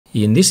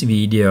In this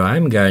video,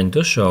 I'm going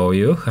to show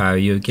you how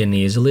you can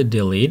easily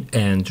delete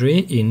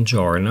entry in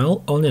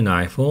journal on an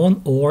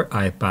iPhone or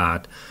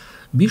iPad.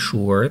 Be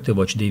sure to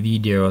watch the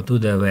video to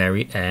the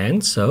very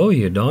end so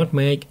you don't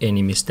make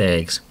any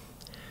mistakes.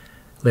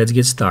 Let's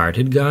get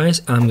started,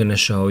 guys. I'm gonna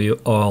show you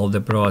all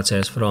the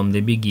process from the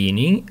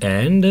beginning,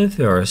 and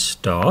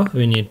first off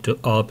we need to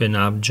open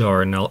up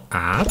Journal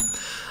app.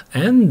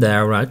 And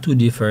there are two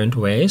different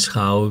ways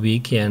how we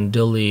can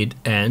delete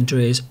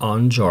entries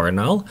on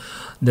journal.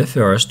 The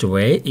first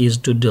way is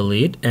to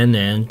delete an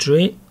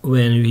entry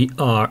when we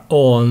are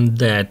on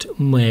that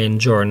main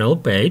journal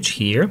page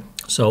here.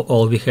 So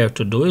all we have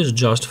to do is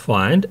just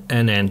find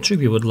an entry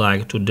we would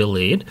like to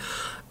delete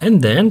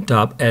and then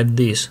tap at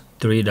these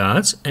three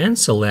dots and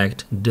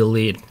select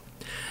delete.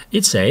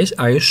 It says,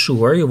 are you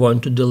sure you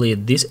want to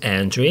delete this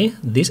entry?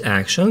 This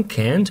action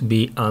can't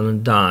be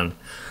undone.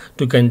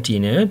 To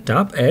continue,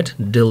 tap at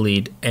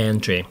delete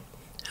entry.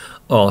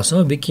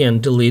 Also, we can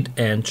delete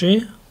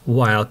entry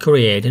while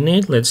creating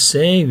it. Let's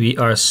say we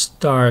are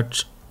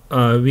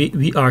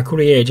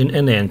creating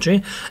an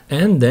entry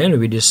and then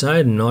we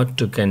decide not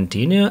to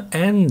continue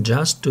and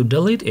just to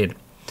delete it.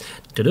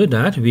 To do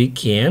that, we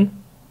can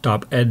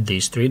tap at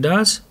these three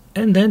dots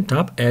and then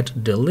tap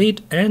at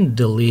delete and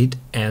delete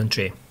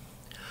entry.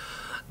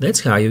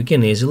 That's how you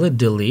can easily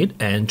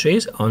delete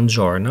entries on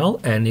journal,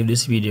 and if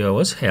this video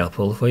was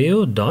helpful for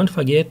you, don't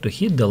forget to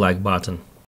hit the like button.